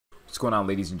What's going on,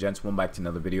 ladies and gents? Welcome back to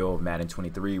another video of Madden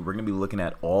 23. We're going to be looking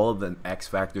at all of the X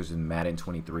factors in Madden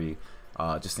 23,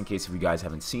 just in case if you guys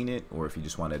haven't seen it or if you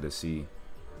just wanted to see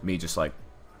me just like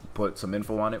put some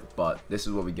info on it. But this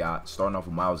is what we got. Starting off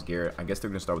with Myles Garrett. I guess they're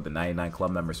going to start with the 99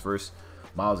 club members first.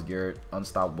 Myles Garrett,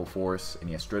 unstoppable force, and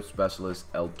he has strip specialist,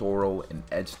 El Toro, and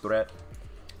edge threat.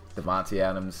 Devontae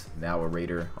Adams, now a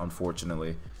Raider,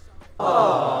 unfortunately.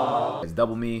 As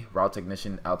double me, route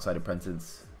technician, outside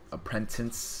apprentice.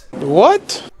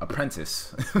 What?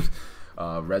 Apprentice.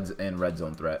 red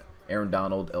zone threat. Aaron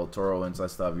Donald, El Toro, inside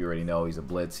stuff. You already know he's a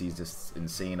blitz. He's just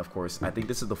insane. Of course, I think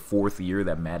this is the 4th year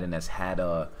that Madden has had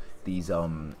these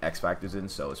X factors in,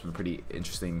 so it's been pretty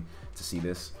interesting to see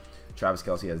this. Travis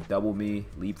Kelce has double me,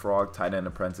 leapfrog, tight end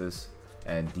apprentice,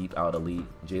 and deep out elite.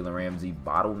 Jalen Ramsey,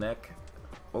 bottleneck.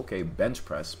 Okay, bench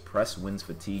press. Press wins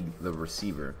fatigue the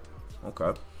receiver.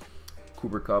 Okay.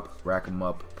 Cooper Kupp, rack 'em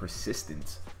up,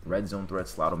 persistent, red zone threat,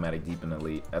 slot-o-matic, deep and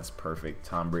elite. That's perfect.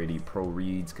 Tom Brady, pro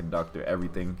reads, conductor,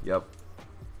 everything. Yep.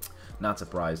 Not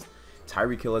surprised.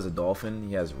 Tyreek Hill as a Dolphin,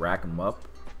 he has rack 'em up.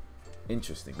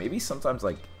 Interesting. Maybe sometimes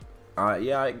like,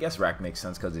 yeah, I guess rack makes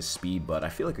sense because his speed, but I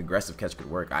feel like aggressive catch could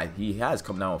work. He has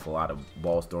come down with a lot of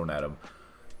balls thrown at him.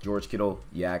 George Kittle,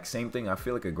 Yak, same thing. I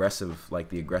feel like aggressive, like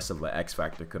the aggressive X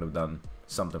Factor could have done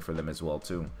something for them as well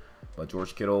too. But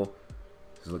George Kittle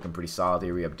is looking pretty solid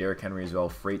here. We have Derrick Henry as well,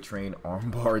 freight train,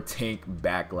 armbar, tank,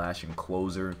 backlash, and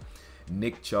closer.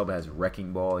 Nick Chubb has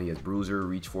wrecking ball. He has bruiser,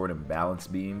 reach forward, and balance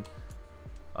beam.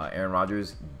 Aaron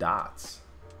Rodgers, dots.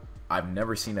 I've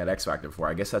never seen that X Factor before.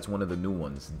 I guess that's one of the new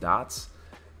ones. Dots.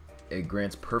 It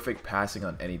grants perfect passing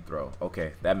on any throw.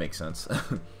 Okay, that makes sense.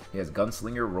 He has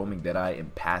gunslinger, roaming deadeye,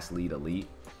 and pass lead elite.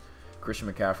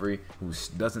 Christian McCaffrey, who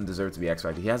doesn't deserve to be X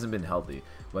Factor. He hasn't been healthy,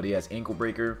 but he has ankle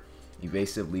breaker,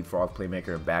 evasive, leapfrog,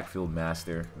 playmaker, and backfield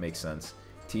master. Makes sense.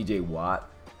 TJ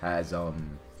Watt has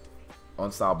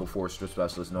unstoppable force, strip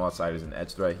specialist, no outsiders, and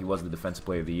edge threat. He was the defensive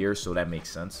player of the year, so that makes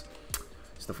sense.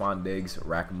 Stephon Diggs,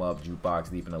 rack 'em up,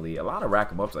 jukebox, deep and elite. A lot of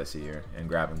rack 'em ups I see here, and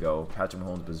grab and go. Patrick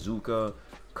Mahomes, bazooka,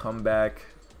 comeback,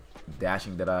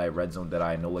 dashing deadeye, red zone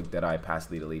deadeye, no look deadeye, pass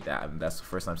lead elite. That's the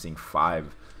first time seeing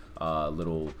 5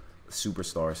 little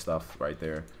superstar stuff right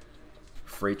there.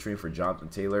 Freight train for Jonathan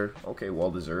Taylor. Okay,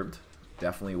 well deserved.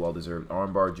 Definitely well deserved.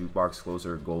 Armbar, jukebox,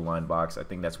 closer, goal line box. I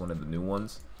think that's one of the new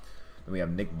ones. Then we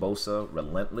have Nick Bosa,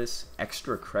 relentless,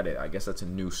 extra credit. I guess that's a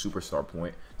new superstar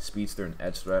point. Speedster and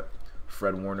edge threat.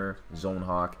 Fred Warner, zone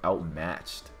hawk,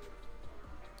 outmatched.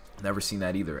 Never seen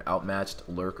that either. Outmatched,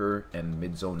 lurker, and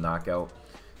mid zone knockout.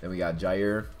 Then we got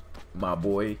Jair, my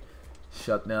boy,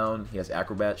 shutdown. He has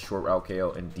acrobat, short route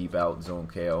KO, and deep out zone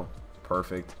KO.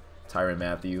 Perfect. Tyrann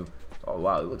Mathieu. Oh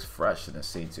wow, it looks fresh in a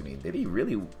Saints uni. Did he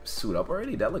really suit up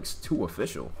already? That looks too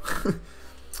official.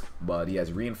 But he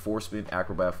has reinforcement,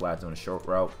 acrobat, flat zone, short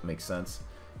route. Makes sense.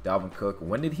 Dalvin Cook.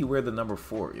 When did he wear the number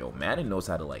 4? Yo, Madden knows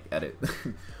how to like edit.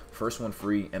 First one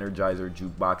free, energizer,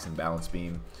 jukebox, and balance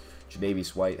beam.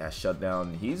 Tre'Davious White has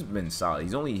shutdown. He's been solid.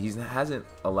 He hasn't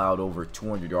allowed over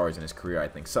 200 yards in his career. I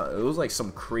think so. It was like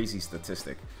some crazy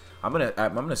statistic. I'm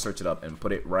gonna search it up and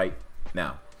put it right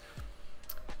now.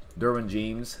 Derwin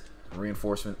James.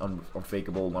 Reinforcement,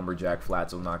 unfakeable, lumberjack, flat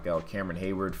zone knockout. Cameron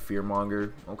Hayward,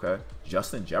 fearmonger. Okay.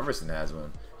 Justin Jefferson has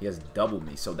one. He has double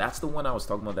me. So that's the one I was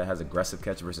talking about that has aggressive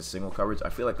catch versus single coverage. I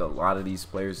feel like a lot of these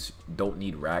players don't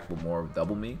need rack, but more of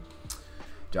double me.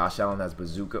 Josh Allen has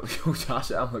bazooka.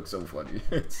 Josh Allen looks so funny.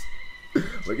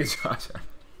 Look at Josh Allen.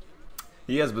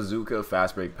 He has bazooka,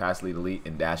 fast break, pass lead elite,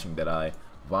 and dashing deadeye.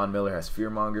 Von Miller has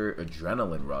fearmonger,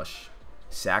 adrenaline rush.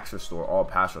 Sacks restore, all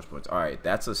pass rush points. Alright,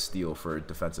 that's a steal for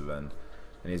defensive end.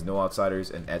 And he has no outsiders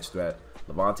and edge threat.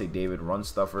 Levante David, run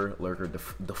stuffer, lurker,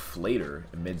 deflator,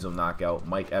 and mid zone knockout.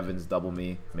 Mike Evans, double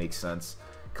me, makes sense.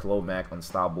 Khalil Mack,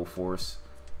 unstoppable force,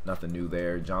 nothing new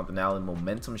there. Jonathan Allen,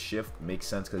 momentum shift, makes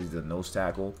sense because he's a nose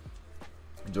tackle.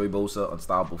 Joey Bosa,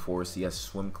 unstoppable force. He has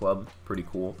swim club, pretty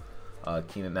cool.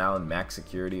 Keenan Allen, max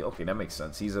security. Okay, that makes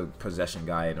sense. He's a possession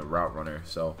guy and a route runner,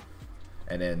 so.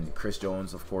 And then Chris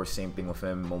Jones, of course, same thing with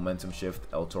him. Momentum shift,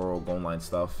 El Toro, goal line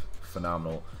stuff,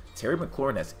 phenomenal. Terry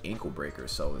McLaurin has ankle breaker,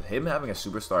 so him having a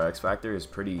superstar X Factor is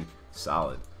pretty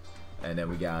solid. And then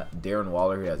we got Darren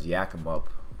Waller, who has yak 'em up.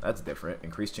 That's different.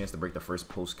 Increased chance to break the first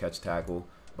post catch tackle.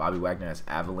 Bobby Wagner has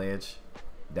avalanche.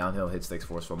 Downhill hit sticks,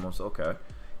 force fumbles. Okay.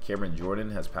 Cameron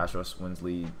Jordan has pass rush wins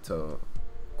lead to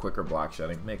quicker block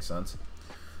shedding. Makes sense.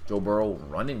 Joe Burrow,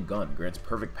 run and gun, grants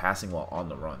perfect passing while on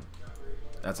the run.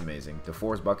 That's amazing.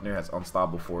 DeForest Buckner has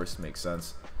unstoppable force. Makes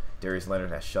sense. Darius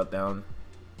Leonard has shutdown.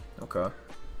 Okay.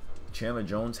 Chandler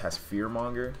Jones has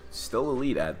fearmonger. Still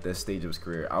elite at this stage of his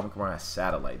career. Alvin Kamara has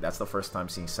satellite. That's the first time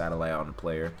seeing satellite on a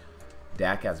player.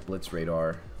 Dak has blitz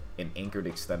radar. an anchored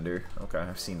extender. Okay,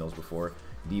 I've seen those before.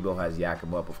 Debo has yak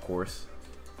him up, of course.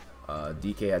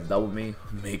 DK has double me.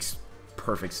 Makes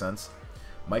perfect sense.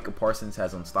 Micah Parsons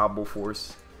has unstoppable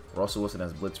force. Russell Wilson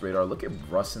has blitz radar. Look at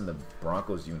Russ in the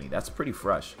Broncos uni. That's pretty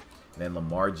fresh. And then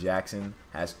Lamar Jackson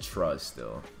has trust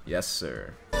still. Yes,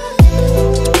 sir.